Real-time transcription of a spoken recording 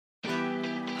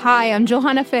Hi, I'm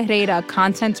Johanna Ferreira,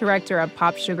 content director at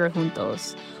Pop Sugar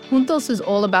Juntos. Juntos is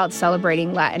all about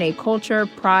celebrating Latinx culture,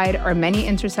 pride, our many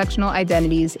intersectional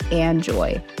identities, and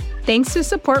joy. Thanks to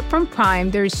support from Prime,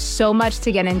 there's so much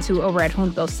to get into over at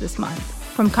Juntos this month.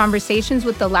 From conversations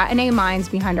with the Latinx minds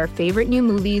behind our favorite new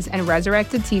movies and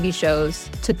resurrected TV shows,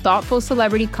 to thoughtful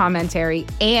celebrity commentary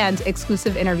and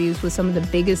exclusive interviews with some of the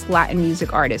biggest Latin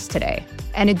music artists today.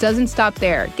 And it doesn't stop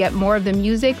there. Get more of the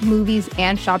music, movies,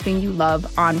 and shopping you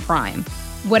love on Prime.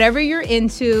 Whatever you're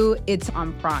into, it's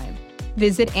on Prime.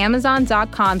 Visit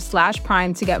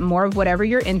Amazon.com/Prime to get more of whatever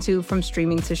you're into, from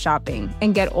streaming to shopping.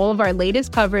 And get all of our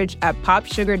latest coverage at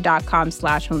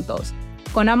popsugar.com/juntos.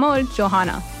 Con amor,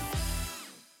 Johanna.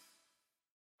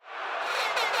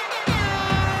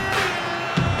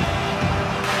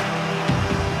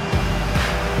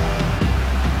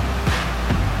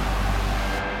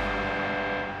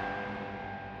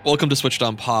 Welcome to Switched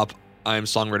on Pop. I'm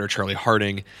songwriter Charlie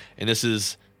Harding, and this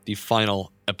is the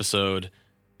final episode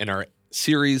in our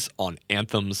series on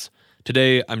anthems.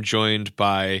 Today, I'm joined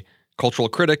by cultural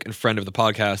critic and friend of the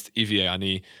podcast, Evie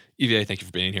Ani. Evie, thank you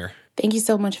for being here. Thank you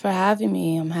so much for having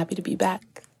me. I'm happy to be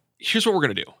back. Here's what we're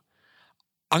going to do.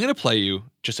 I'm going to play you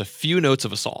just a few notes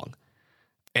of a song,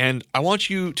 and I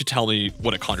want you to tell me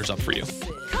what it conjures up for you.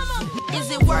 Come on. Is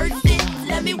it worth it?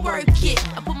 Let me work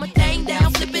it. I put my thing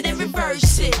down, flip it and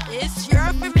reverse it. It's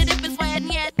your primitive, it's why I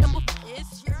need number.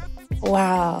 It's your primitive.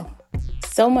 Wow.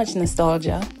 So much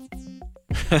nostalgia.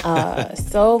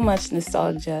 So much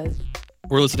nostalgia.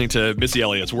 We're listening to Missy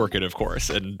Elliott's Work It, of course,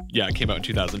 and yeah, it came out in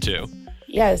 2002.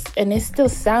 Yes, and it still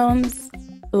sounds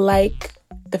like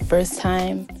the first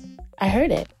time I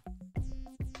heard it.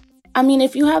 I mean,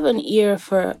 if you have an ear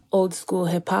for old school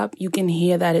hip hop, you can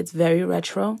hear that it's very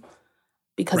retro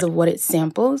because of what it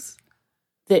samples.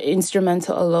 The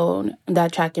instrumental alone,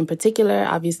 that track in particular,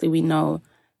 obviously we know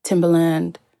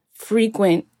Timbaland,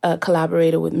 frequent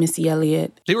collaborator with Missy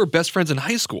Elliott. They were best friends in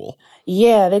high school.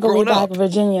 Yeah, they go way back. Up.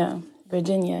 Virginia,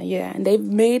 yeah. And they've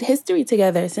made history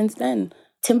together since then.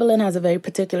 Timbaland has a very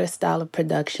particular style of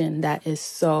production that is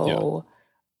so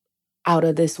out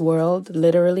of this world,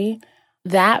 literally.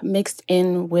 That mixed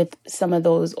in with some of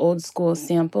those old school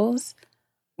samples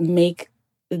make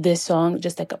this song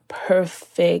just like a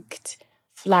perfect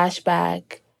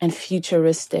flashback and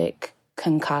futuristic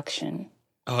concoction.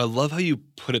 Oh, I love how you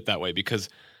put it that way, because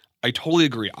I totally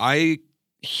agree. I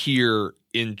hear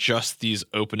in just these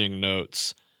opening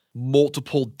notes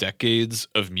multiple decades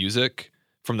of music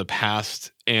from the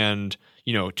past, and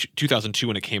 2002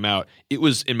 when it came out, it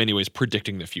was in many ways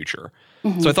predicting the future.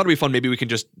 Mm-hmm. So I thought it'd be fun. Maybe we can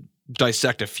just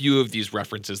dissect a few of these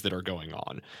references that are going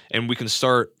on. And we can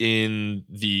start in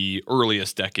the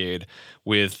earliest decade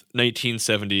with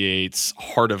 1978's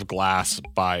Heart of Glass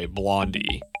by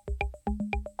Blondie.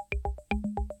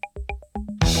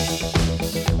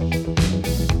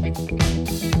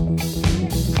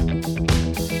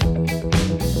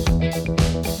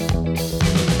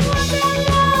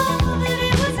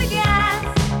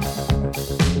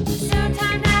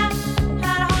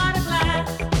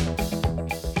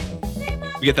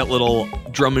 We get that little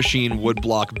drum machine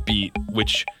woodblock beat,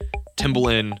 which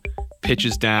Timbaland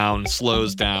pitches down,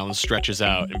 slows down, stretches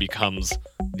out, and becomes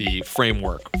the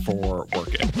framework for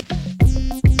Work It.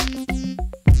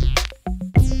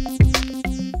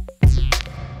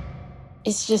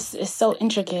 It's so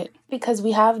intricate because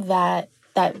we have that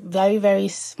very, very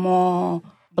small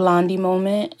Blondie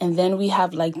moment, and then we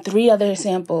have like 3 other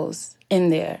samples in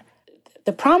there.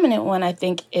 The prominent one, I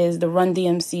think, is the Run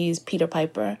DMC's Peter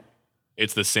Piper.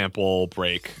 It's the sample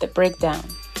break. The breakdown.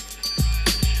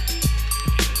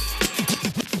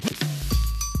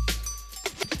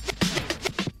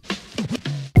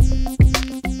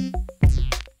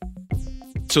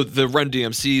 So the Run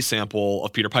DMC sample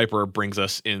of Peter Piper brings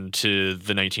us into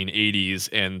the 1980s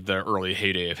and the early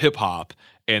heyday of hip hop.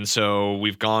 And so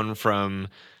we've gone from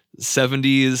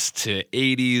 70s to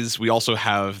 80s. We also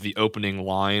have the opening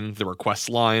line, the request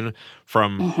line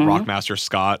from Rockmaster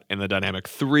Scott and the Dynamic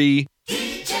 3.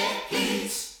 DJ,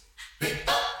 please, pick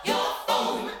up your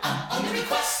phone. I'm on the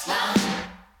request line.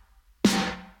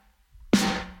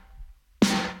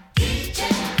 DJ,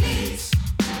 please,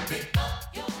 pick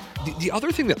up your phone. The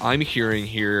other thing that I'm hearing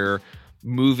here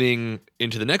moving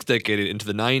into the next decade, into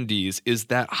the 90s, is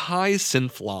that high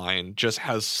synth line just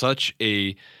has such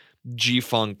a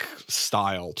G-Funk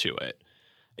style to it.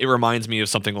 It reminds me of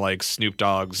something like Snoop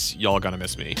Dogg's Y'all Gonna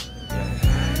Miss Me.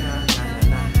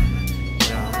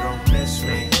 This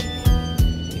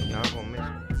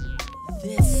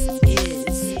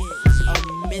is a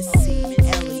Missy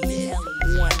Elliott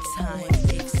one-time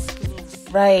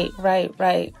exclusive.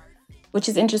 Right. which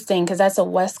is interesting because that's a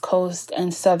West Coast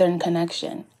and Southern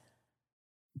connection.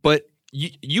 But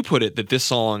you put it that this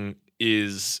song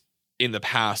is in the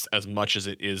past as much as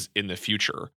it is in the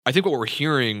future. I think what we're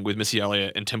hearing with Missy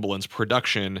Elliott and Timbaland's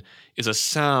production is a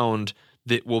sound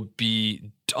that will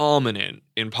be dominant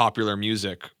in popular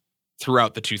music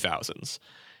throughout the 2000s.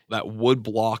 That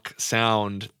woodblock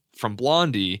sound from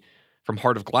Blondie, from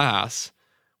Heart of Glass,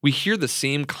 we hear the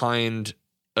same kind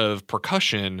of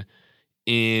percussion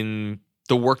in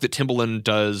the work that Timbaland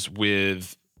does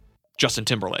with Justin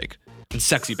Timberlake and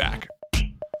Sexy Back.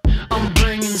 I'm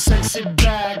bringing sexy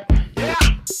back. Yeah.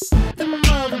 The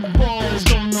mother boys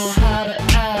don't know how to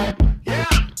act. Yeah.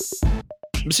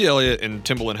 Missy Elliott and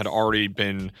Timbaland had already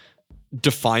been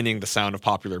defining the sound of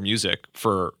popular music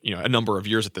for, a number of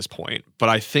years at this point. But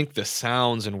I think the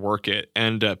sounds in Work It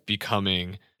end up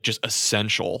becoming just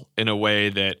essential in a way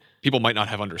that people might not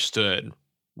have understood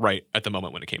right at the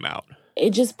moment when it came out.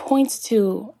 It just points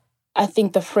to, I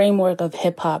think, the framework of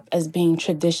hip hop as being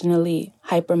traditionally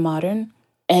hyper-modern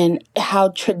and how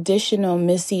traditional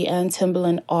Missy and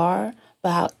Timbaland are,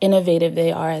 but how innovative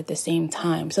they are at the same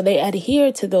time. So they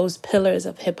adhere to those pillars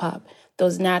of hip hop,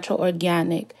 those natural,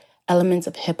 organic elements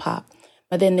of hip hop,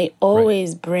 but then they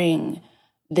always bring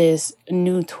this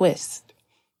new twist.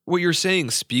 What you're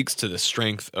saying speaks to the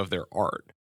strength of their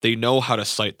art. They know how to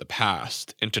cite the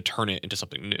past and to turn it into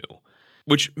something new,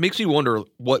 which makes me wonder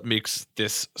what makes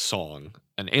this song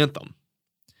an anthem.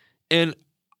 And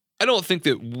I don't think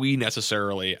that we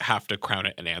necessarily have to crown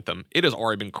it an anthem. It has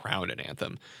already been crowned an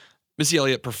anthem. Missy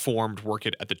Elliott performed Work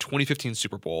It at the 2015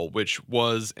 Super Bowl, which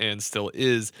was and still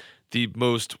is the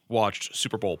most watched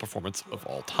Super Bowl performance of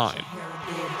all time.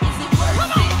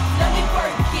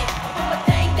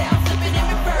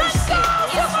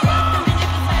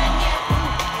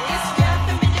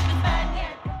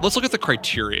 Let's look at the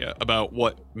criteria about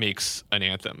what makes an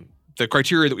anthem. The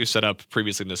criteria that we've set up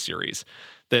previously in this series,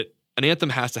 that an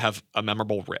anthem has to have a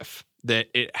memorable riff, that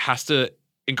it has to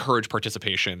encourage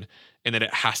participation, and that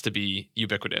it has to be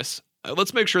ubiquitous.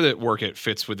 Let's make sure that Work It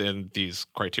fits within these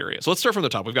criteria. So let's start from the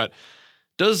top. We've got,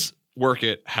 does Work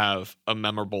It have a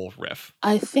memorable riff?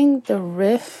 I think the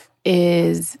riff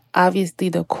is obviously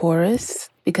the chorus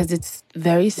because it's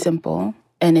very simple.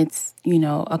 And it's,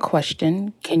 a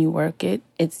question. Can you work it?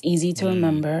 It's easy to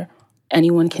remember.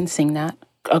 Anyone can sing that.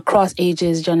 Across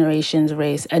ages, generations,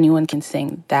 race, anyone can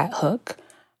sing that hook.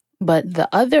 But the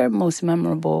other most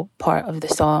memorable part of the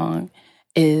song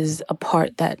is a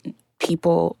part that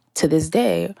people to this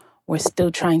day were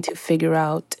still trying to figure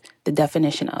out the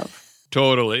definition of.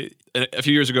 Totally. A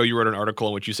few years ago, you wrote an article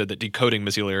in which you said that decoding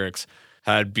Missy lyrics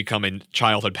had become a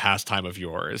childhood pastime of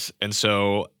yours. And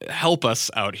so help us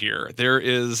out here. There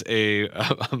is a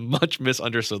much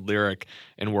misunderstood lyric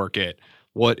in Work It.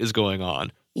 What is going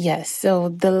on? Yes. So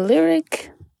the lyric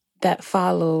that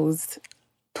follows,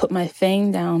 put my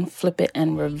thing down, flip it,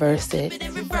 and reverse it.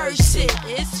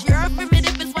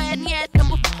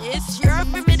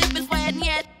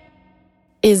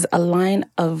 Is a line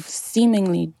of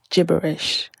seemingly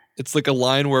gibberish. It's like a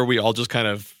line where we all just kind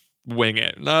of wing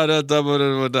it.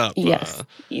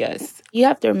 Yes. You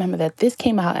have to remember that this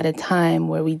came out at a time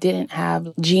where we didn't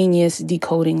have genius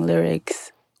decoding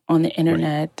lyrics on the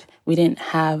internet. Right. We didn't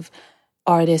have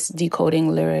artists decoding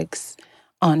lyrics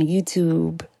on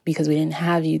YouTube because we didn't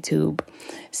have YouTube.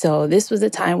 So this was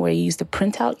a time where you used to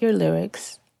print out your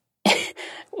lyrics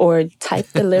or type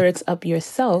the lyrics up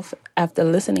yourself after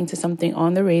listening to something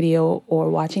on the radio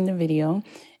or watching the video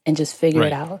and just figure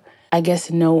it out. I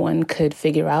guess no one could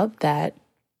figure out that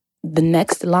the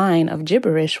next line of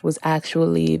gibberish was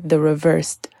actually the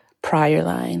reversed prior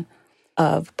line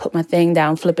of put my thing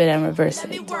down, flip it, and reverse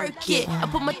it. I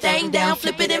put my thing down,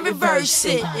 flip it, and reverse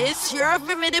it. It's your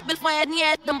formidable plan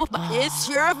yet. It's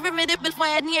your formidable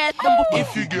plan yet.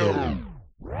 If you go.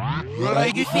 I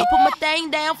put my thing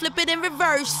down, flip it, and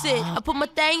reverse it. I put my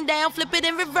thing down, flip it,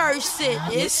 and reverse it.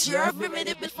 It's your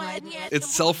formidable plan yet.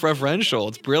 It's self-referential.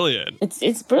 It's brilliant.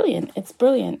 It's brilliant. It's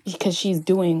brilliant because she's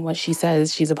doing what she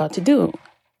says she's about to do.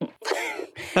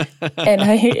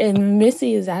 and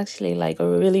Missy is actually like a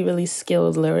really, really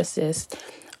skilled lyricist,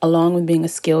 along with being a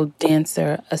skilled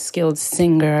dancer, a skilled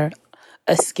singer,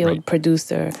 a skilled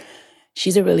producer.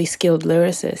 She's a really skilled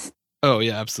lyricist. Oh,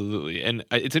 yeah, absolutely. And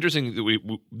it's interesting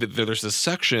that there's this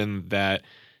section that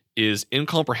is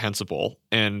incomprehensible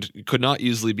and could not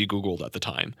easily be Googled at the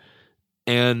time.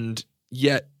 And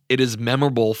yet it is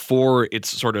memorable for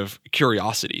its sort of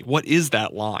curiosity. What is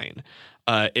that line?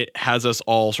 It has us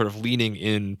all sort of leaning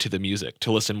into the music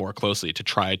to listen more closely, to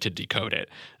try to decode it.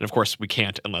 And of course, we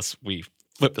can't unless we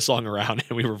flip the song around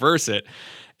and we reverse it.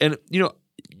 And,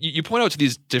 you point out to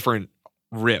these different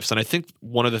riffs. And I think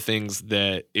one of the things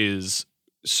that is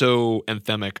so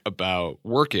anthemic about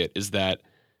Work It is that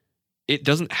it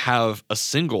doesn't have a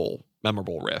single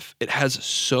memorable riff. It has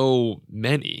so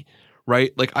many,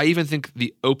 right? Like I even think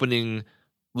the opening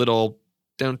little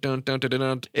dun dun dun dun dun,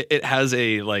 dun it has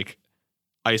a like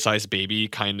Ice Ice Baby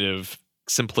kind of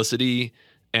simplicity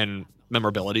and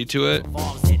memorability to it.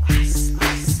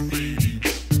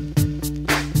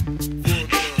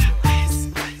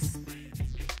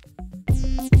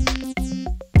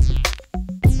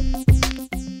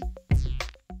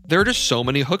 There are just so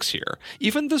many hooks here.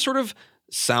 Even the sort of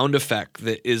sound effect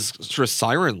that is sort of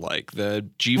siren-like, the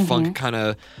G-funk kind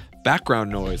of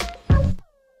background noise.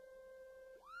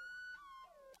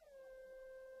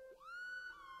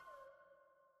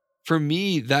 For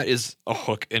me, that is a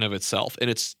hook in of itself, and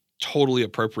it's totally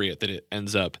appropriate that it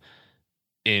ends up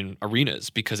in arenas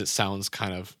because it sounds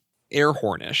kind of air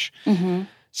hornish.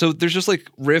 So there's just like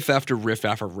riff after riff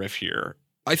after riff here.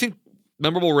 I think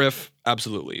memorable riff,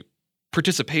 absolutely.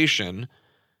 Participation,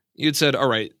 you'd said, all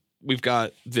right, we've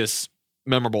got this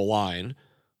memorable line.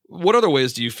 What other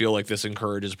ways do you feel like this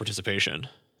encourages participation?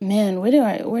 Man, where do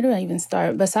I even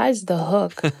start? Besides the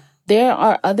hook, there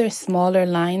are other smaller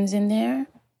lines in there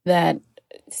that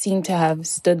seem to have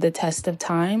stood the test of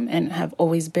time and have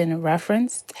always been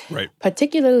referenced. Right.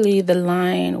 Particularly the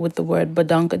line with the word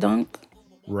badunkadunk.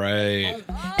 Right.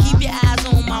 Keep your eyes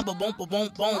on my ba-boom.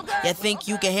 You think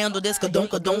you can handle this? Don't.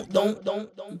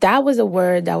 That was a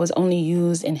word that was only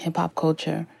used in hip-hop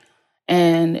culture.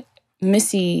 And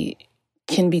Missy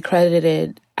can be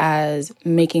credited as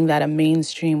making that a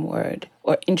mainstream word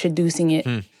or introducing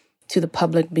it to the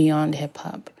public beyond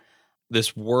hip-hop.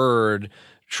 This word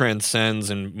transcends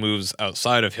and moves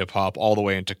outside of hip-hop all the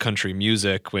way into country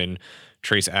music when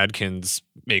Trace Adkins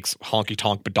makes Honky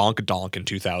Tonk Badonkadonk in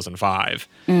 2005.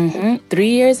 3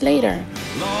 years later.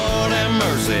 Lord have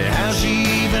mercy, how she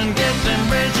even get them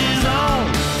bridges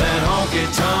on that honky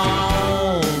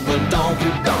tonk,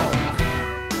 badonkadonk.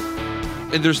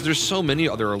 And there's so many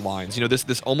other lines. You know,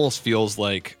 this almost feels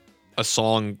like a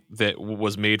song that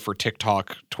was made for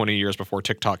TikTok 20 years before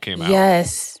TikTok came out.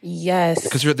 Yes.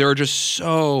 Because there are just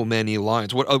so many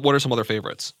lines. What are some other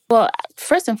favorites? Well,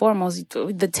 first and foremost,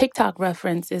 the TikTok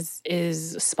reference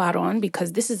is spot on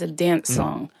because this is a dance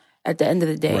song at the end of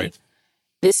the day. Right.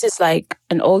 This is like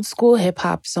an old school hip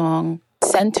hop song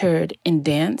centered in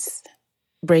dance,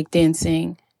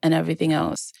 breakdancing, and everything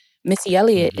else. Missy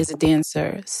Elliott is a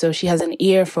dancer, so she has an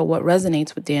ear for what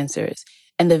resonates with dancers.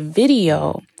 And the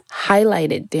video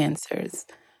highlighted dancers.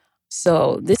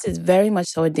 So this is very much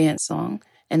so a dance song.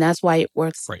 And that's why it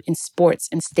works in sports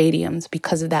and stadiums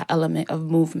because of that element of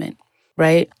movement,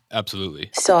 right? Absolutely.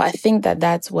 So I think that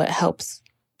that's what helps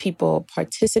people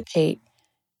participate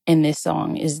in this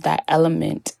song is that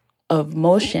element of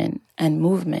motion and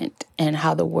movement and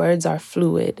how the words are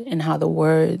fluid and how the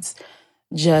words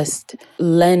just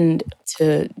lend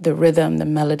to the rhythm, the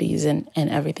melodies, and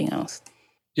everything else.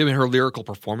 Yeah, I mean, her lyrical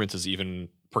performance is even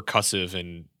percussive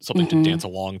and something to dance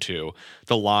along to.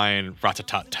 The line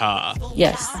rat-ta-ta-ta.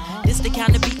 Yes. This the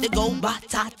kind of beat that go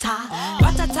ba-ta-ta,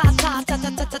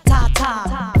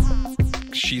 ra-ta-ta-ta-ta-ta-ta-ta-ta.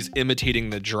 She's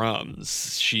imitating the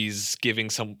drums. She's giving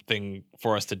something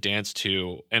for us to dance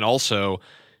to. And also,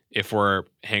 if we're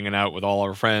hanging out with all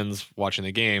our friends watching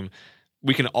the game,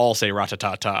 we can all say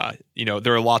rat-ta-ta-ta. You know,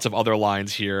 there are lots of other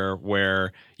lines here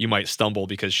where you might stumble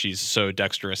because she's so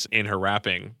dexterous in her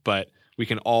rapping, but we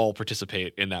can all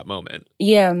participate in that moment.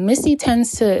 Yeah, Missy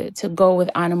tends to go with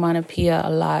onomatopoeia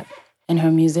a lot in her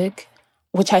music,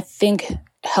 which I think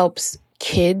helps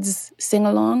kids sing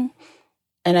along.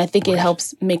 And I think it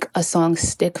helps make a song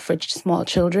stick for small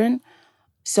children.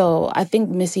 So I think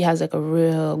Missy has like a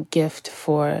real gift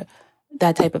for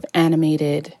that type of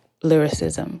animated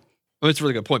lyricism. Well, it's a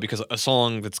really good point because a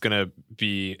song that's going to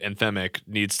be anthemic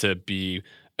needs to be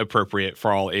appropriate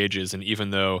for all ages. And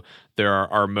even though there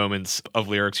are moments of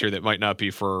lyrics here that might not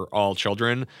be for all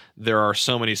children, there are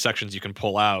so many sections you can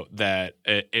pull out that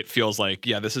it feels like,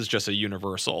 yeah, this is just a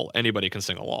universal. Anybody can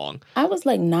sing along. I was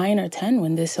like 9 or 10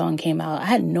 when this song came out. I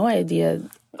had no idea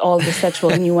all the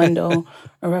sexual innuendo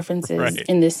or references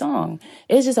in this song.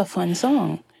 It was just a fun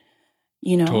song,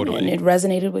 you know, and it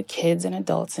resonated with kids and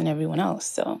adults and everyone else.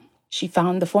 So she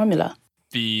found the formula.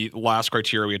 The last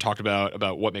criteria we had talked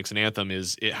about what makes an anthem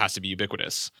is it has to be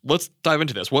ubiquitous. Let's dive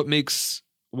into this. What makes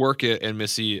Work It and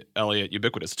Missy Elliott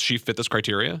ubiquitous? Does she fit this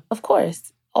criteria? Of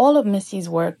course. All of Missy's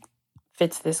work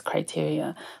fits this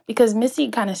criteria because Missy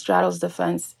kind of straddles the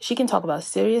fence. She can talk about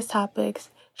serious topics.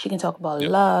 She can talk about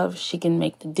love. She can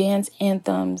make the dance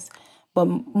anthems. But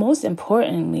most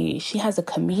importantly, she has a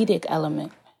comedic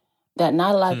element that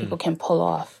not a lot of people can pull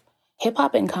off. hip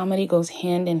hop and comedy goes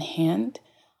hand in hand.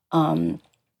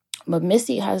 But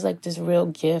Missy has like this real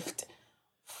gift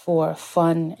for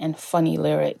fun and funny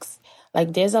lyrics.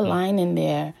 Like there's a line in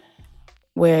there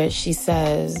where she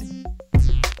says,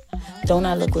 "Don't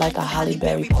I look like a Halle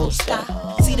Berry poster?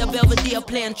 See the Belvedere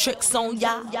playing tricks on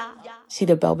ya. See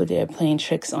the Belvedere playing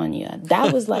tricks on you."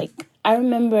 That was like, I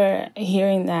remember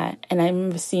hearing that, and I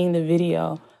remember seeing the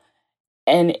video,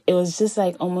 and it was just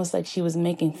like almost like she was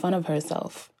making fun of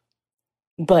herself,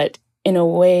 but in a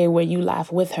way where you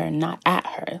laugh with her, not at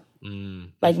her.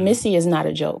 Like Missy is not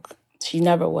a joke. She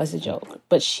never was a joke,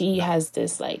 but she has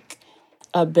this like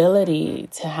ability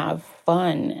to have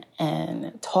fun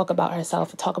and talk about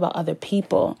herself, talk about other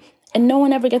people, and no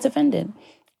one ever gets offended.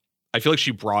 I feel like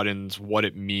she broadens what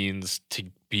it means to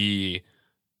be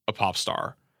a pop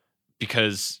star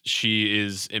because she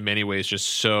is in many ways just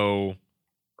so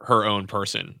her own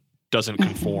person, doesn't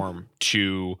conform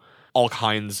to all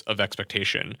kinds of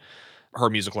expectation, her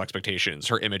musical expectations,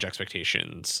 her image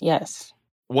expectations. Yes.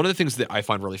 One of the things that I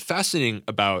find really fascinating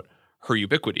about her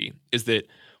ubiquity is that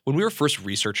when we were first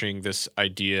researching this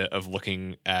idea of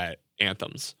looking at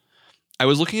anthems, I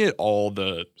was looking at all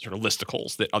the sort of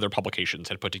listicles that other publications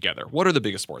had put together. What are the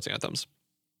biggest sports anthems?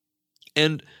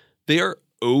 And they are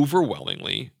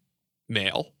overwhelmingly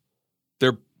male.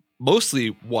 They're mostly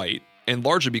white, and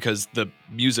largely because the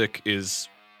music is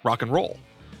rock and roll.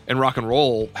 And rock and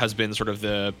roll has been sort of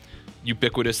the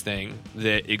ubiquitous thing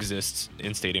that exists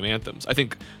in stadium anthems. I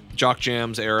think Jock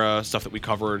Jam's era, stuff that we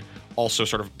covered, also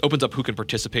sort of opens up who can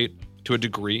participate to a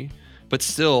degree. But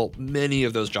still, many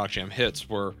of those Jock Jam hits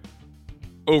were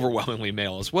overwhelmingly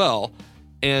male as well.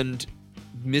 And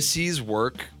Missy's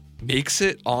work makes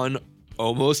it on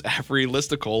almost every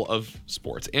listicle of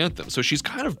sports anthems. So she's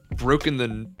kind of broken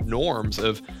the norms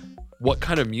of what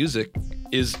kind of music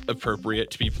is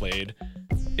appropriate to be played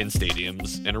in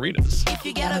stadiums and arenas. If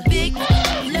you got a big,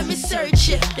 let me search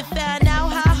it to find out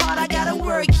how hard I gotta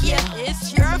work. Yeah,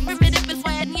 it's your primitive is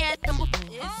why I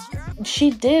need. She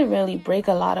did really break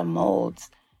a lot of molds,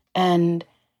 and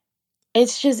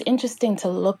it's just interesting to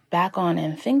look back on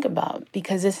and think about,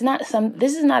 because this is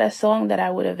not a song that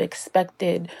I would have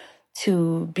expected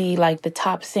to be like the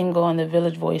top single on the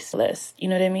Village Voice list. You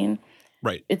know what I mean?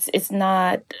 Right. It's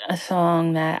not a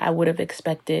song that I would have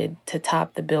expected to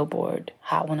top the Billboard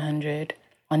Hot 100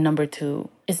 on number 2.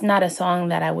 It's not a song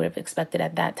that I would have expected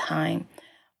at that time,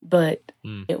 but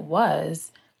it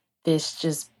was this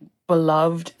just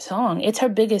beloved song. It's her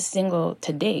biggest single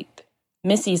to date.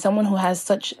 Missy, someone who has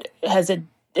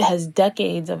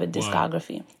decades of a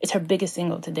discography. Wow. It's her biggest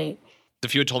single to date.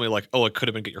 If you had told me like, oh, it could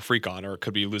have been Get Your Freak On, or it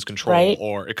could be Lose Control, right,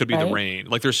 or it could be The Rain.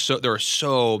 Like there are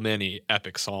so many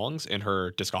epic songs in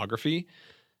her discography.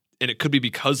 And it could be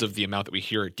because of the amount that we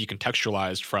hear it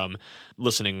decontextualized from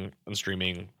listening and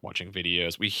streaming, watching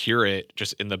videos. We hear it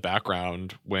just in the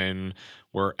background when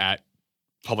we're at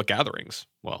public gatherings.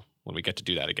 Well, when we get to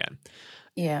do that again.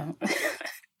 Yeah.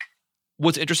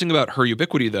 What's interesting about her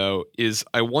ubiquity, though, is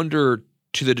I wonder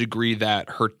to the degree that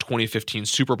her 2015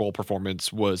 Super Bowl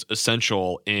performance was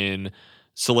essential in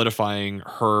solidifying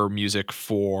her music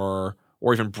for,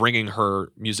 or even bringing her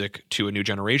music to a new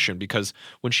generation. Because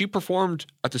when she performed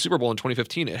at the Super Bowl in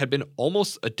 2015, it had been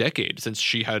almost a decade since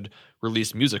she had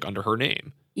released music under her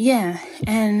name. Yeah,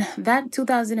 and that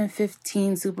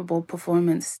 2015 Super Bowl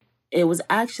performance, it was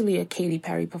actually a Katy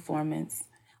Perry performance,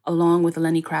 along with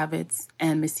Lenny Kravitz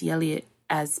and Missy Elliott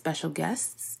as special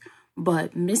guests.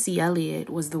 But Missy Elliott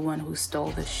was the one who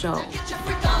stole the show.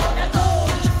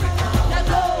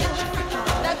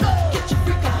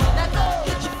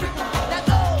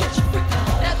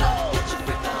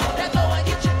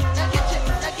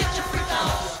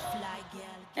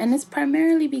 And it's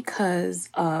primarily because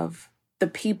of the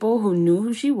people who knew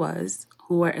who she was,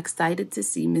 who were excited to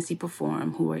see Missy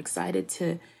perform, who were excited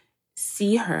to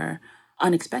see her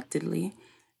unexpectedly,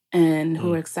 and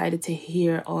who were excited to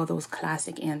hear all those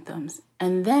classic anthems.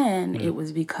 And then it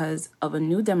was because of a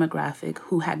new demographic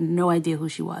who had no idea who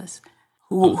she was,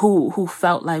 who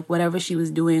felt like whatever she was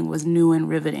doing was new and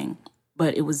riveting,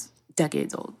 but it was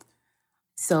decades old.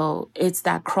 So it's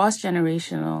that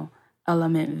cross-generational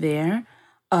element there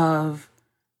of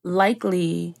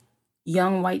likely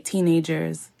young white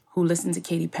teenagers who listen to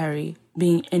Katy Perry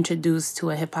being introduced to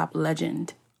a hip-hop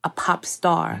legend, a pop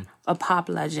star, a pop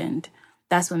legend.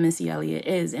 That's what Missy Elliott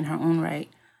is in her own right.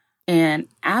 And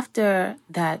after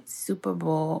that Super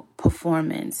Bowl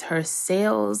performance, her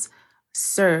sales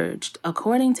surged,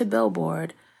 according to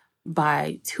Billboard,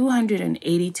 by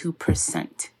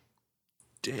 282%.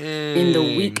 Dang. In the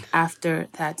week after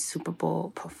that Super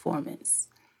Bowl performance.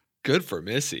 Good for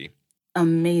Missy.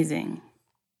 Amazing.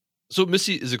 So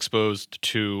Missy is exposed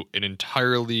to an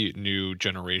entirely new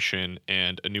generation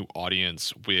and a new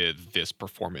audience with this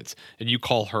performance, and you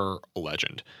call her a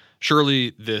legend.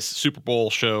 Surely this Super Bowl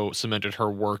show cemented her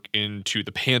work into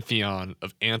the pantheon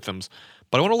of anthems,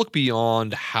 but I want to look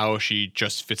beyond how she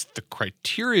just fits the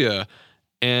criteria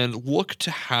and look to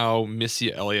how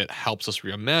Missy Elliott helps us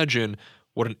reimagine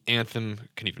what an anthem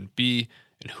can even be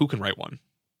and who can write one.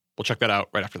 We'll check that out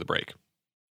right after the break.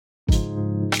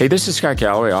 Hey, this is Scott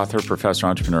Galloway, author, professor,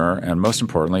 entrepreneur, and most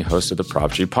importantly, host of the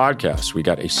Prop G podcast. We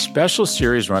got a special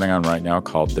series running on right now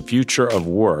called The Future of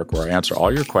Work, where I answer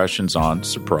all your questions on,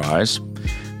 surprise,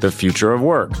 the future of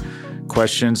work.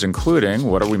 Questions including,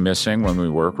 what are we missing when we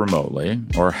work remotely?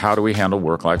 Or how do we handle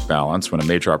work-life balance when a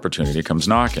major opportunity comes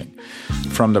knocking?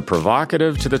 From the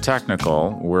provocative to the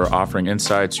technical, we're offering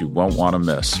insights you won't want to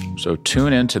miss. So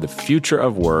tune in to The Future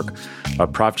of Work, a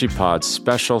Prop G Pod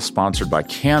special sponsored by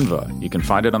Canva. You can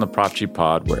find it on the Prop G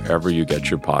Pod wherever you get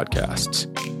your podcasts.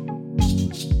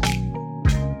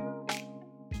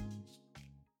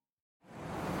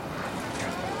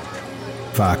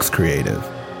 Fox Creative.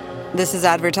 This is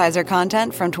advertiser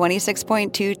content from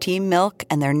 26.2 Team Milk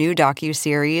and their new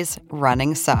docu-series,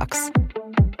 Running Sucks.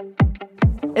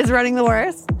 Is running the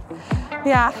worst?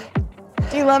 Yeah.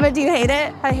 Do you love it? Do you hate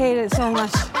it? I hate it so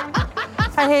much.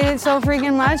 I hate it so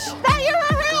freaking much. That you're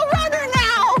a real runner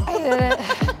now! I hate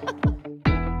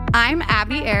it. I'm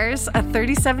Abby Ayers, a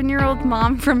 37-year-old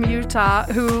mom from Utah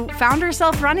who found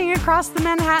herself running across the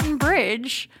Manhattan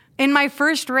Bridge in my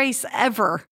first race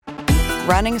ever.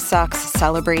 Running Sucks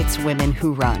celebrates women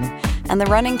who run and the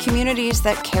running communities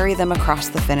that carry them across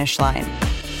the finish line.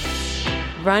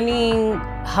 Running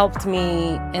helped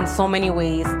me in so many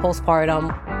ways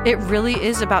postpartum. It really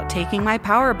is about taking my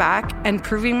power back and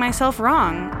proving myself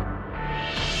wrong.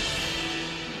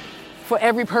 For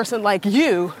every person like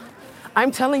you, I'm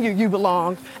telling you you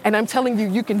belong, and I'm telling you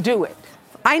you can do it.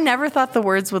 I never thought the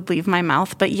words would leave my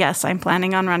mouth, but yes, I'm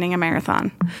planning on running a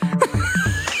marathon.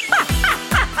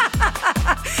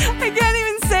 I can't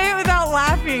even say it without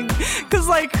laughing, because,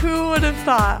 who would have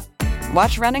thought?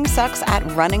 Watch Running Sucks at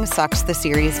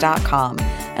runningsuckstheseries.com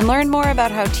and learn more about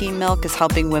how Team Milk is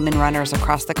helping women runners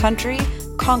across the country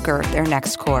conquer their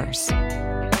next course.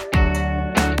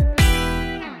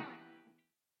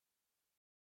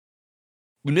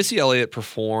 When Missy Elliott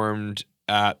performed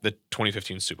at the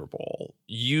 2015 Super Bowl,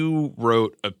 you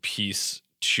wrote a piece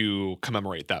to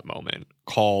commemorate that moment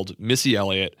called Missy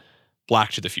Elliott,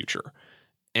 Black to the Future.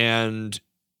 And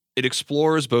it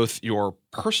explores both your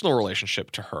personal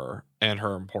relationship to her and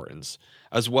her importance,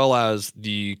 as well as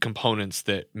the components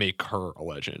that make her a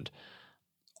legend.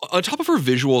 On top of her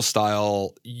visual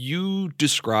style, you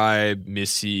describe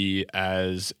Missy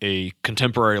as a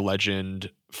contemporary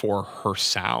legend for her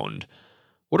sound.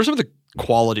 What are some of the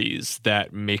qualities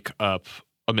that make up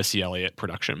a Missy Elliott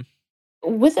production?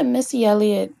 With a Missy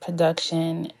Elliott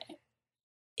production,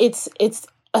 it's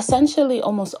essentially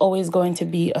almost always going to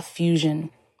be a fusion.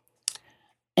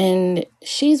 And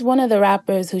she's one of the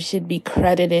rappers who should be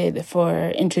credited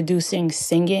for introducing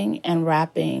singing and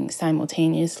rapping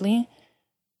simultaneously,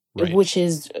 right, which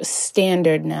is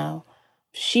standard now.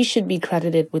 She should be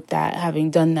credited with that,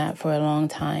 having done that for a long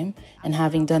time and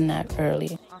having done that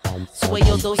early. Sway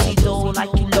your do-si-do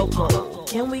like you loco.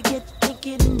 Can we get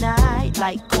kinky tonight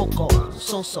like Coco?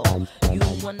 So, you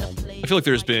wanna play? I feel like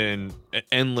there's been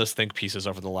endless think pieces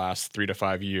over the last 3 to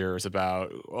 5 years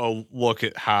about, oh, look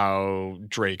at how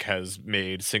Drake has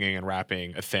made singing and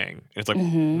rapping a thing. And it's like,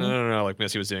 no, like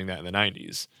Missy was doing that in the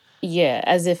 90s. Yeah,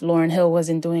 as if Lauryn Hill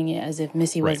wasn't doing it, as if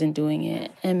Missy wasn't doing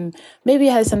it. And maybe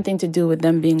it has something to do with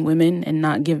them being women and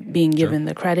not being given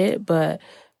the credit, but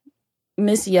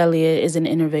Missy Elliott is an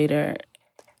innovator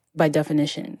by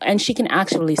definition. And she can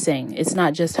actually sing. It's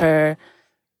not just her,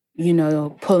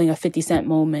 pulling a 50 Cent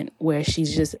moment where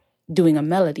she's just doing a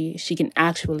melody. She can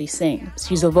actually sing.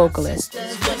 She's a vocalist.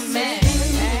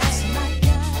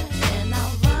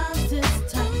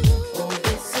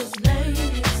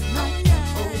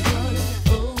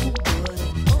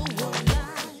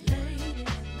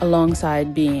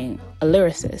 Alongside being a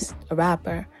lyricist, a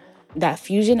rapper. That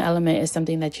fusion element is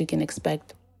something that you can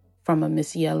expect from a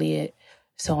Missy Elliott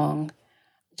song.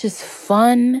 Just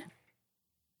fun,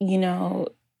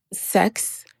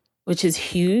 sex, which is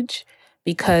huge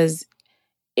because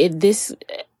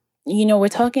we're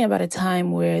talking about a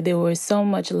time where there were so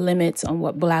much limits on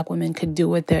what Black women could do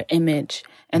with their image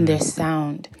and their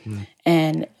sound.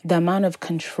 And the amount of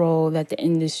control that the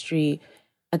industry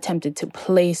attempted to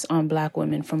place on Black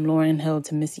women, from Lauryn Hill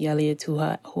to Missy Elliott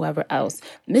to whoever else.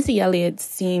 Missy Elliott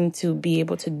seemed to be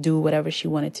able to do whatever she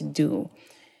wanted to do,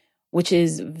 which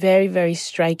is very, very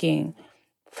striking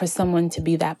for someone to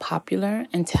be that popular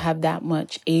and to have that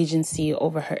much agency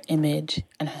over her image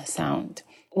and her sound.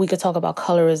 We could talk about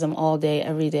colorism all day,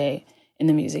 every day in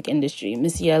the music industry.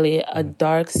 Missy Elliott, a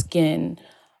dark-skinned,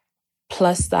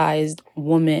 plus-sized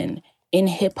woman in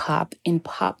hip-hop, in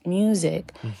pop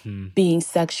music, being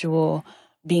sexual,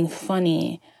 being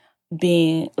funny,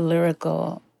 being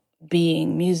lyrical,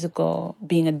 being musical,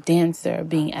 being a dancer,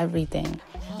 being everything.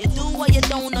 You do what you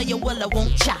don't know, you will, I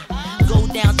won't cha. Go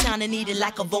downtown and eat it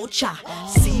like a vulture.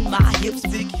 See my hips,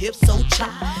 big hips, so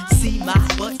cha. See my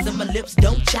butts and my lips,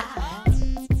 don't cha.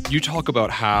 You talk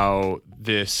about how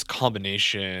this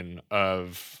combination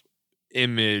of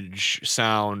image,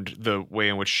 sound, the way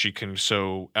in which she can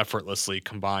so effortlessly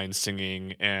combine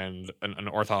singing and an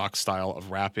orthodox style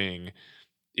of rapping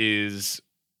is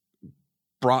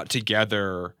brought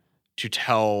together to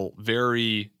tell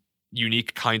very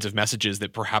unique kinds of messages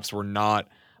that perhaps were not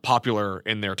popular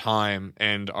in their time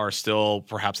and are still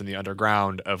perhaps in the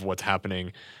underground of what's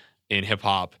happening in hip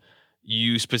hop.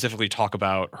 You specifically talk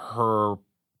about her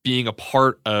being a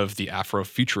part of the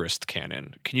Afrofuturist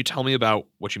canon. Can you tell me about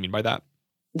what you mean by that?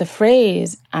 The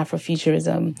phrase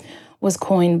Afrofuturism was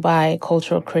coined by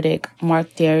cultural critic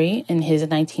Mark Derry in his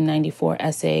 1994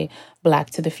 essay,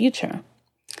 Black to the Future.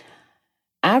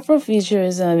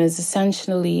 Afrofuturism is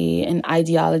essentially an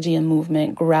ideology and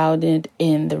movement grounded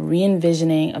in the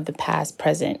re-envisioning of the past,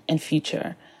 present, and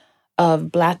future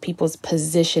of Black people's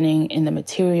positioning in the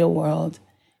material world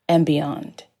and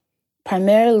beyond,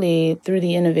 primarily through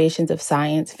the innovations of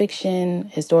science fiction,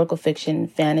 historical fiction,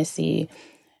 fantasy,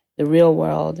 the real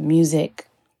world, music,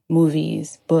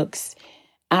 movies, books.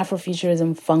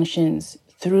 Afrofuturism functions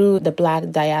through the Black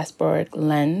diasporic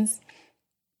lens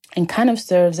and kind of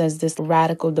serves as this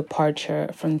radical departure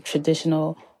from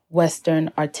traditional Western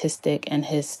artistic and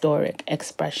historic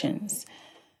expressions.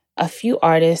 A few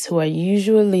artists who are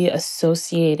usually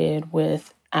associated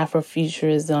with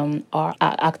Afrofuturism are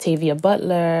Octavia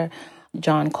Butler,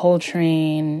 John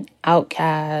Coltrane,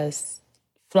 Outkast,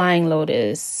 Flying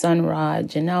Lotus, Sun Ra,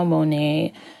 Janelle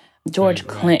Monáe, George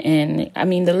Clinton. I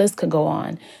mean, the list could go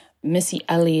on. Missy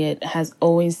Elliott has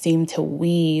always seemed to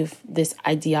weave this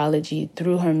ideology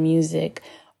through her music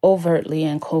overtly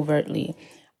and covertly.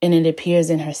 And it appears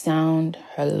in her sound,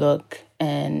 her look,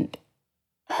 and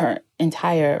her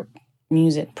entire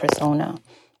music persona.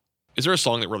 Is there a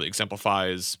song that really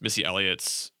exemplifies Missy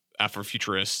Elliott's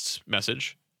Afrofuturist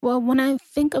message? Well, when I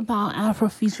think about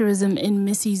Afrofuturism in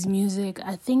Missy's music,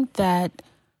 I think that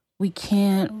we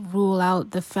can't rule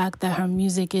out the fact that her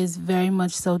music is very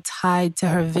much so tied to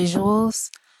her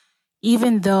visuals.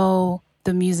 Even though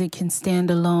the music can stand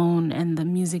alone and the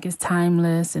music is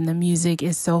timeless and the music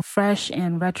is so fresh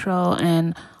and retro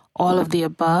and all of the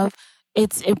above,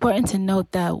 it's important to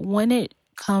note that when it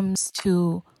comes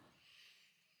to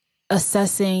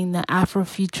assessing the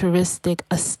Afrofuturistic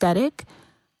aesthetic,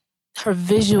 her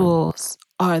visuals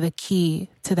are the key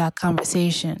to that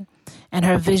conversation. And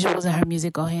her visuals and her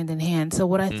music go hand in hand. So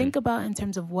what I think about in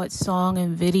terms of what song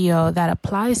and video that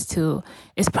applies to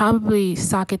is probably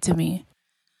Sock It To Me,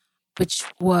 which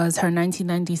was her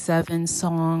 1997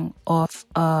 song off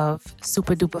of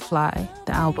Super Duper Fly,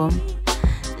 the album.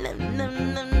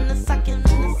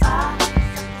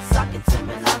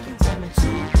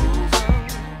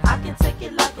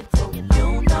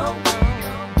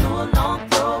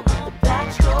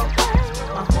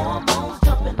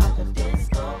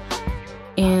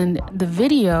 And the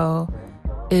video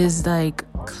is like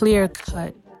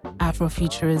clear-cut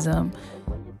Afrofuturism.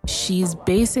 She's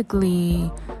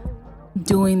basically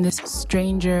doing this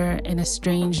stranger in a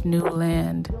strange new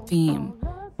land theme.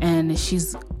 And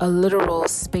she's a literal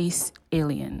space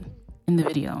alien in the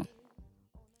video.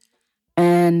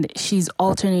 And she's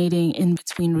alternating in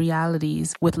between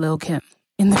realities with Lil' Kim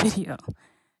in the video.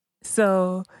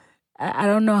 So I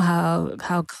don't know how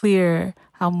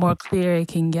more clear it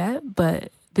can get,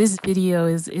 but this video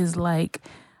is like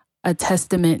a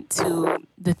testament to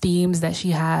the themes that she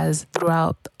has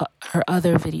throughout her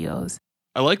other videos.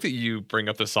 I like that you bring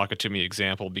up the Sock It To Me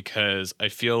example because I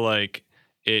feel like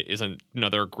it is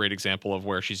another great example of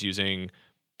where she's using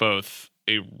both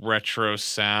a retro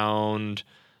sound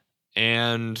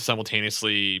and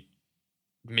simultaneously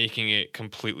making it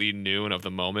completely new and of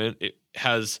the moment. It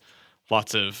has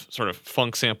lots of sort of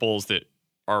funk samples that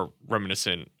are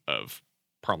reminiscent of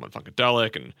Parliament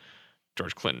Funkadelic, and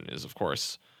George Clinton is, of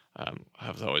course,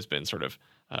 has always been sort of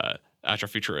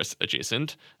Afrofuturist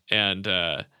adjacent, and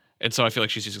so I feel like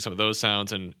she's using some of those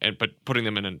sounds but putting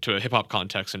them into a hip hop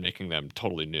context and making them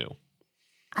totally new.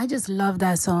 I just love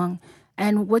that song,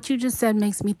 and what you just said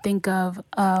makes me think of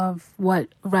what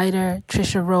writer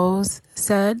Trisha Rose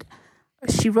said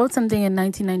She wrote something in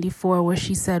 1994 where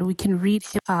she said, "We can read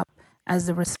hip hop as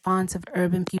the response of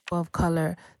urban people of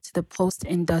color to the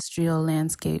post-industrial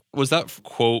landscape." Was that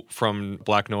quote from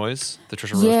Black Noise, the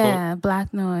Trisha Rose quote? Yeah,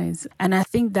 Black Noise. And I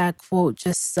think that quote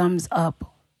just sums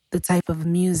up the type of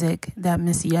music that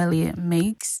Missy Elliott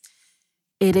makes.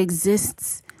 It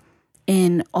exists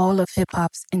in all of hip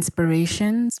hop's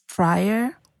inspirations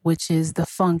prior, which is the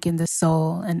funk and the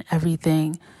soul and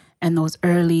everything, and those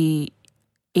early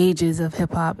ages of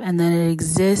hip hop. And then it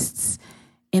exists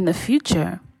in the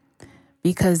future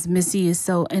because Missy is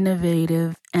so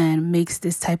innovative and makes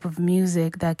this type of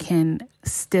music that can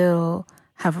still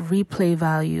have replay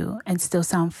value and still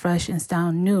sound fresh and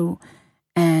sound new.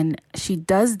 And she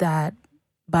does that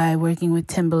by working with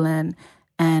Timbaland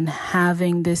and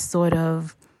having this sort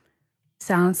of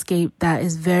soundscape that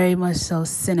is very much so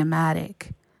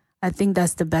cinematic. I think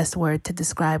that's the best word to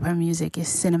describe her music is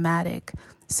cinematic.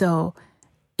 So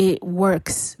it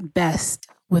works best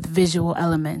with visual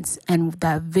elements. And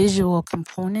that visual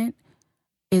component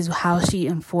is how she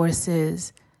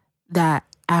enforces that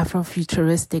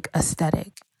Afrofuturistic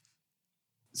aesthetic.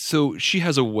 So she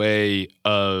has a way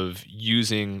of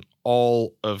using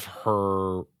all of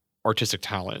her artistic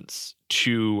talents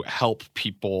to help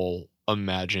people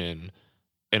imagine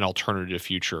an alternative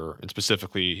future, and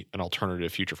specifically an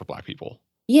alternative future for Black people.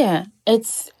 Yeah,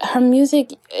 it's her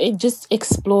music, it just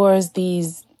explores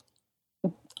these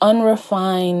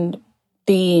unrefined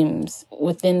themes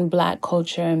within Black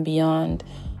culture and beyond,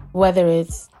 whether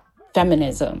it's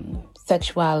feminism,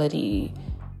 sexuality,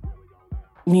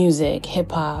 music,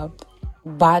 hip-hop,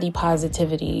 body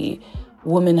positivity,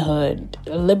 womanhood,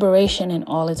 liberation in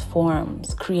all its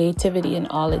forms, creativity in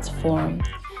all its forms.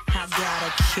 I got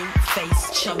a cute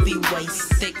face, chubby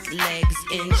waist, thick legs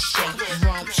in shape,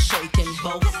 rump shaking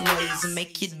both ways,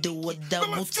 make you do a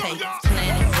double take.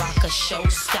 Planet rocker,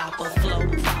 showstopper,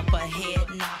 flow popper, head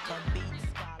knocker, beat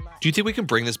scholar. Do you think we can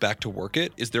bring this back to Work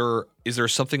It? Is there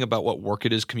something about what Work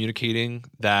It is communicating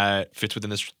that fits within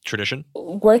this tradition?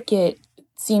 Work It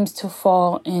seems to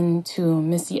fall into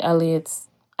Missy Elliott's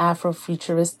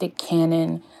Afrofuturistic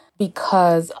canon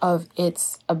because of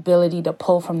its ability to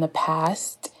pull from the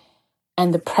past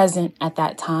and the present at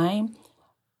that time,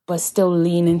 but still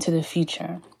lean into the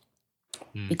future.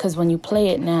 Because when you play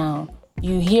it now,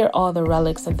 you hear all the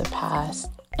relics of the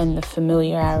past and the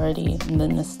familiarity and the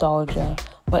nostalgia,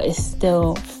 but it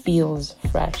still feels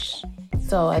fresh.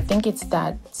 So I think it's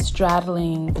that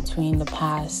straddling between the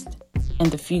past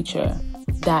and the future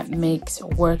that makes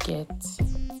Work It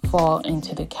fall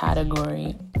into the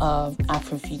category of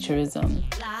Afrofuturism.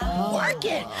 Work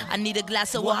it. I need a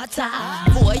glass of water.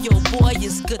 Boy, oh boy,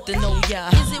 it's good to know ya.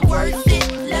 Is it worth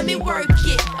it? Let me work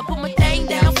it. I put my thing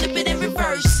down, flip it and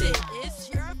reverse it.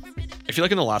 I feel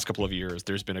like in the last couple of years,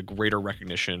 there's been a greater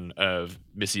recognition of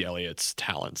Missy Elliott's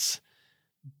talents.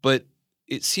 But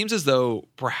it seems as though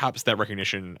perhaps that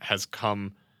recognition has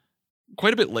come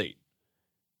quite a bit late.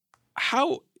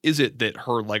 How is it that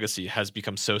her legacy has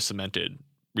become so cemented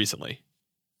recently?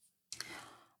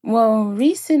 Well,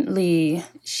 recently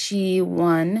she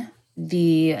won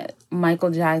the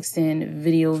Michael Jackson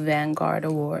Video Vanguard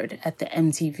Award at the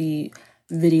MTV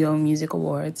Video Music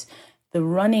Awards. The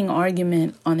running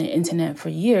argument on the internet for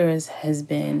years has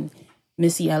been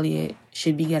Missy Elliott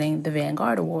should be getting the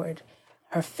Vanguard Award.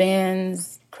 Her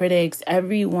fans, critics,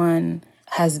 everyone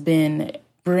has been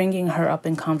bringing her up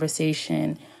in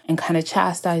conversation and kind of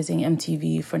chastising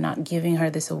MTV for not giving her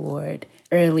this award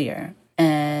earlier.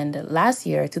 And last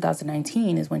year,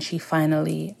 2019, is when she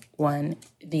finally won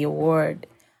the award.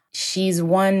 She's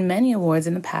won many awards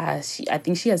in the past. I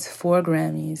think she has 4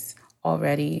 Grammys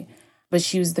already. But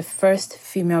she was the first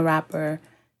female rapper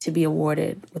to be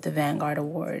awarded with the Vanguard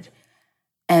Award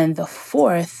and the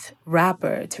 4th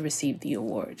rapper to receive the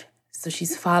award. So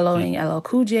she's following LL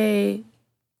Cool J,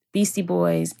 Beastie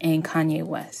Boys, and Kanye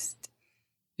West.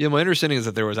 Yeah, my understanding is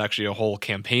that there was actually a whole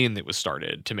campaign that was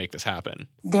started to make this happen.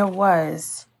 There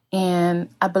was. And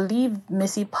I believe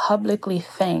Missy publicly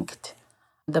thanked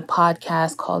the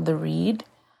podcast called The Read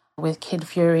with Kid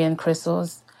Fury and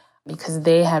Crystals because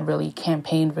they had really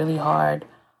campaigned really hard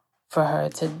for her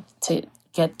to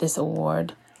get this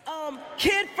award.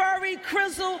 Kid Fury,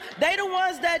 Crystal, they the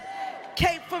ones that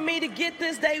cape for me to get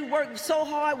this. They worked so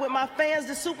hard with my fans,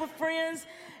 the super friends.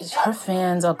 Her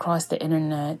fans across the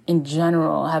internet in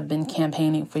general have been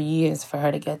campaigning for years for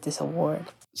her to get this award.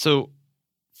 So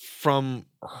from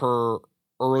her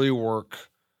early work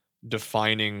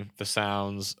defining the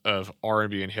sounds of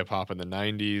R&B and hip hop in the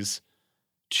 90s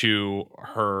to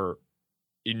her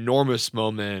enormous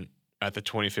moment at the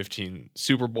 2015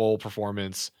 Super Bowl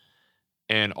performance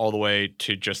and all the way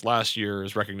to just last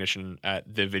year's recognition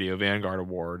at the Video Vanguard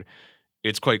Award,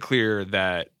 it's quite clear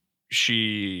that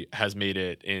she has made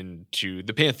it into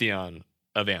the pantheon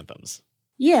of anthems.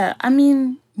 Yeah, I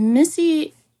mean,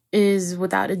 Missy is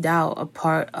without a doubt a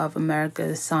part of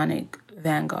America's sonic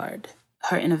vanguard.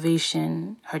 Her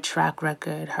innovation, her track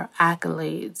record, her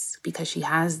accolades, because she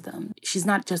has them. She's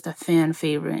not just a fan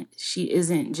favorite. She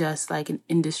isn't just like an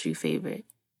industry favorite.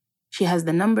 She has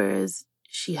the numbers,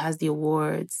 she has the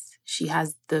awards, she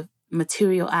has the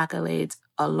material accolades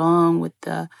along with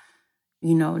the,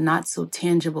 not so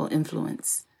tangible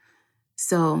influence.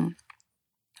 So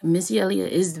Missy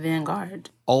Elliott is the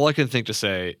vanguard. All I can think to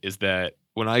say is that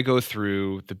when I go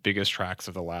through the biggest tracks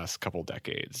of the last couple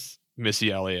decades,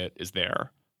 Missy Elliott is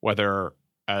there, whether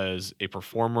as a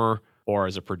performer or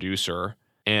as a producer.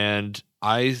 And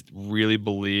I really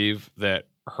believe that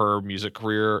her music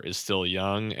career is still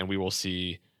young, and we will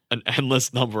see an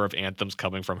endless number of anthems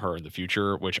coming from her in the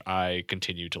future, which I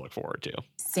continue to look forward to.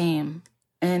 Same.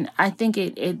 And I think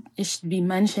it should be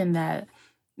mentioned that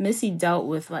Missy dealt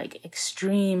with like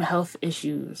extreme health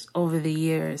issues over the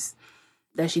years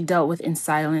that she dealt with in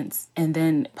silence and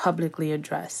then publicly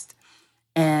addressed.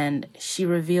 And she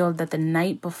revealed that the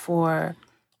night before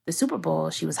the Super Bowl,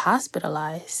 she was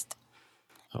hospitalized.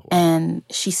 Oh, wow. And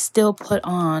she still put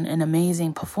on an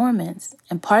amazing performance.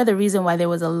 And part of the reason why there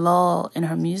was a lull in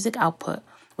her music output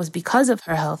was because of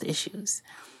her health issues.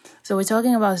 So we're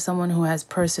talking about someone who has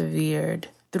persevered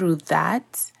through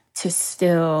that to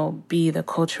still be the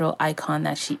cultural icon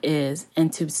that she is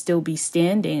and to still be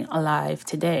standing alive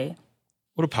today.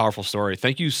 What a powerful story.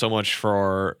 Thank you so much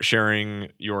for sharing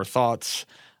your thoughts,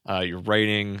 your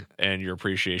writing, and your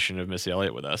appreciation of Missy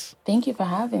Elliott with us. Thank you for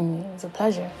having me. It was a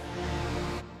pleasure.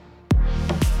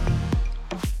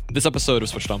 This episode of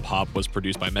Switched on Pop was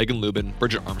produced by Megan Lubin,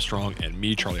 Bridget Armstrong, and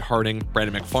me, Charlie Harding.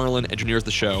 Brandon McFarlane engineers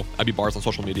the show. Abby Bars on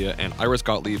social media, and Iris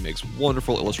Gottlieb makes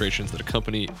wonderful illustrations that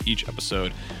accompany each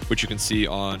episode, which you can see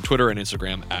on Twitter and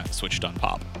Instagram at Switched on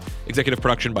Pop. Executive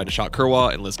production by Nishat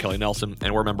Kurwa and Liz Kelly Nelson,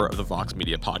 and we're a member of the Vox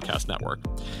Media Podcast Network.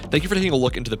 Thank you for taking a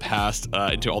look into the past,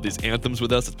 into all these anthems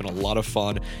with us. It's been a lot of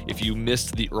fun. If you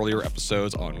missed the earlier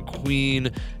episodes on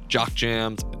Queen, Jock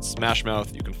Jams, and Smash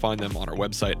Mouth, you can find them on our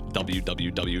website,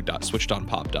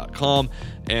 www.switchedonpop.com.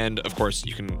 And of course,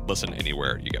 you can listen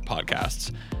anywhere you get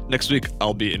podcasts. Next week,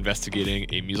 I'll be investigating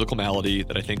a musical malady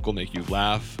that I think will make you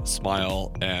laugh,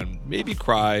 smile, and maybe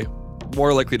cry,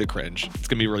 more likely to cringe. It's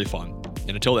going to be really fun.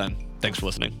 And until then, thanks for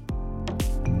listening.